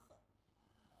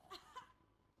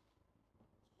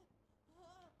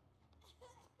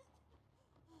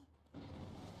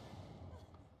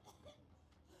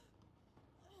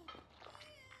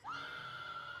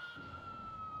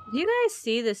 Do you guys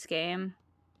see this game?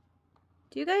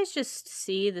 Do you guys just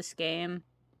see this game?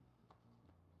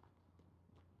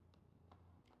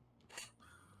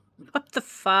 What the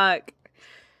fuck?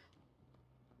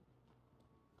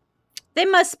 They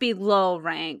must be low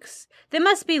ranks. They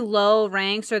must be low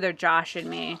ranks or they're joshing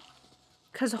me.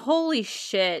 Cause holy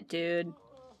shit, dude.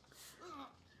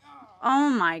 Oh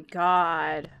my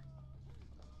god.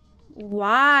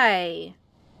 Why?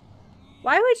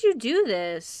 Why would you do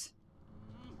this?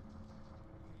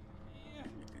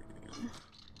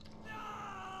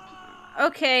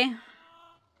 Okay.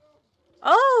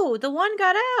 Oh, the one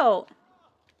got out.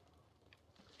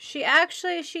 She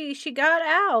actually, she got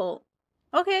out.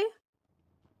 Okay.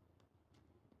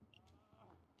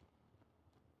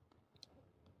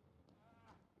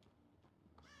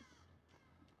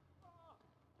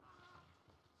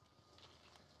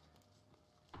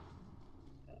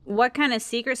 What kind of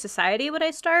secret society would I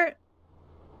start?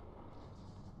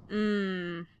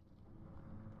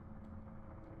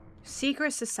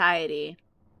 Secret society.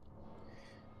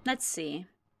 Let's see.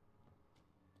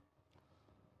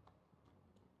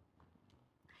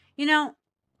 You know,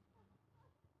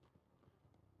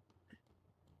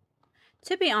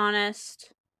 to be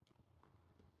honest,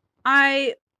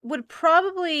 I would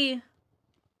probably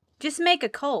just make a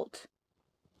cult.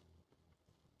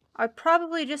 I'd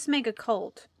probably just make a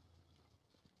cult.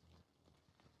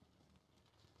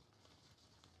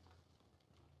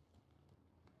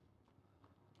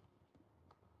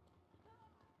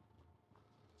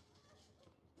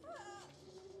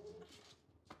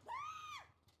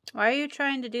 Why are you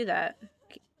trying to do that?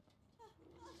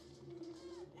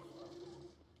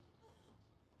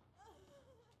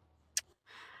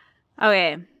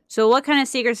 Okay, so what kind of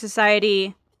secret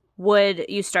society would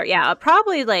you start? Yeah, I'd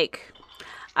probably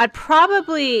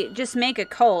just make a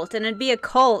cult, and it'd be a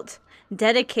cult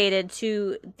dedicated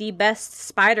to the best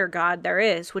spider god there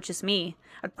is, which is me.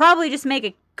 I'd probably just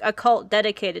make a cult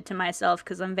dedicated to myself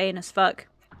because I'm vain as fuck.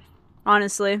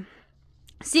 Honestly.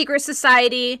 Secret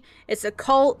society. It's a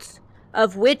cult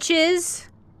of witches,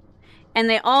 and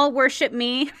they all worship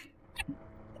me.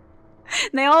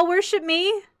 They all worship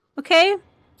me, okay?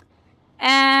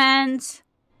 And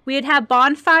we'd have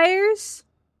bonfires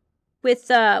with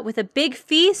a big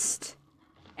feast,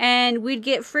 and we'd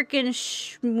get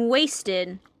freaking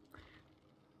wasted.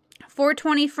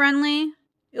 420 friendly.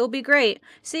 It'll be great.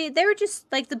 See, they were just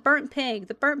like the burnt pig.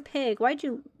 The burnt pig. Why'd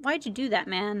you do that,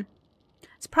 man?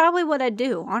 It's probably what I'd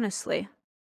do, honestly.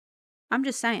 I'm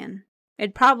just saying.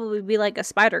 It'd probably be like a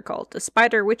spider cult, a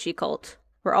spider witchy cult,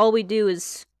 where all we do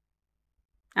is,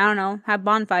 I don't know, have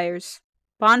bonfires.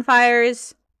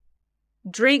 Bonfires,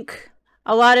 drink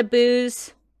a lot of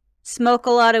booze, smoke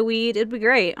a lot of weed. It'd be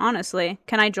great, honestly.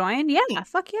 Can I join? Yeah,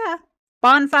 fuck yeah.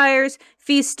 Bonfires,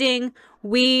 feasting,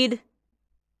 weed,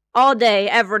 all day,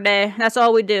 every day. That's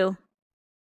all we do.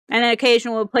 And then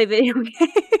occasionally we'll play video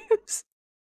games.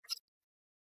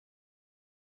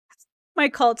 My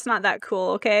cult's not that cool,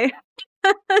 okay?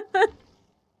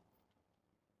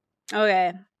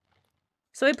 Okay.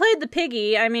 So we played the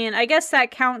piggy. I mean, I guess that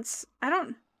counts.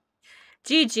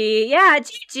 GG. Yeah,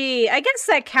 GG. I guess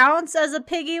that counts as a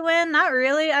piggy win. Not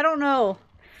really. I don't know.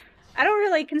 I don't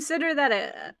really consider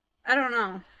that I don't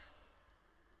know.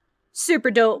 Super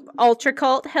dope. Ultra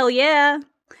cult. Hell yeah.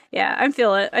 Yeah, I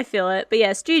feel it. I feel it. But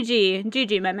yes, GG.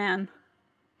 GG, my man.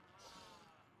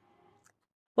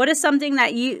 What is something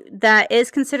that is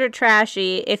considered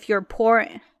trashy if you're poor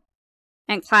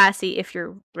and classy if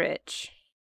you're rich?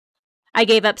 I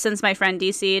gave up since my friend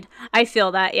DC'd. I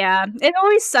feel that, yeah. It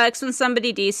always sucks when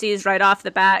somebody DC's right off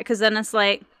the bat, because then it's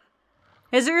like,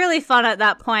 is it really fun at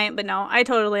that point? But no, I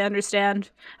totally understand.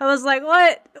 I was like,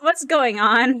 what's going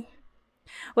on?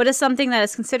 What is something that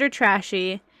is considered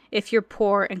trashy if you're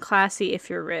poor and classy if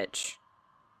you're rich?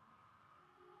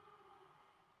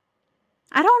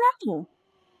 I don't know.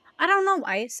 I don't know,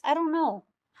 Ice. I don't know.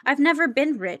 I've never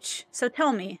been rich, so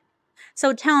tell me.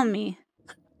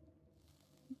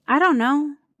 I don't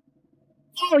know.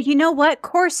 Oh, you know what?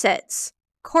 Corsets.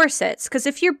 Corsets. Because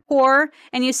if you're poor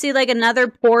and you see like another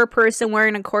poor person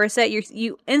wearing a corset,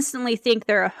 you instantly think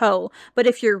they're a hoe. But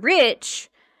if you're rich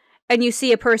and you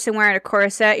see a person wearing a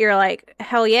corset, you're like,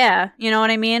 hell yeah. You know what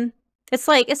I mean? It's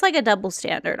like a double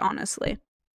standard, honestly.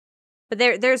 But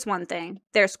there's one thing.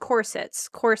 There's corsets.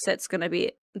 Corsets gonna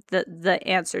be the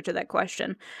answer to that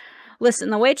question. Listen,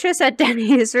 the waitress at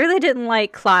Denny's really didn't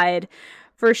like Clyde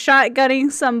for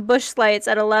shotgunning some bush lights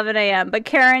at 11 a.m., but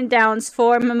Karen downs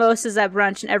 4 mimosas at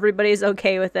brunch and everybody's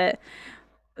okay with it.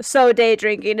 So day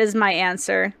drinking is my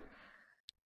answer.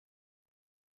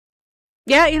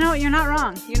 Yeah, you know, you're not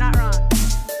wrong. You're not wrong.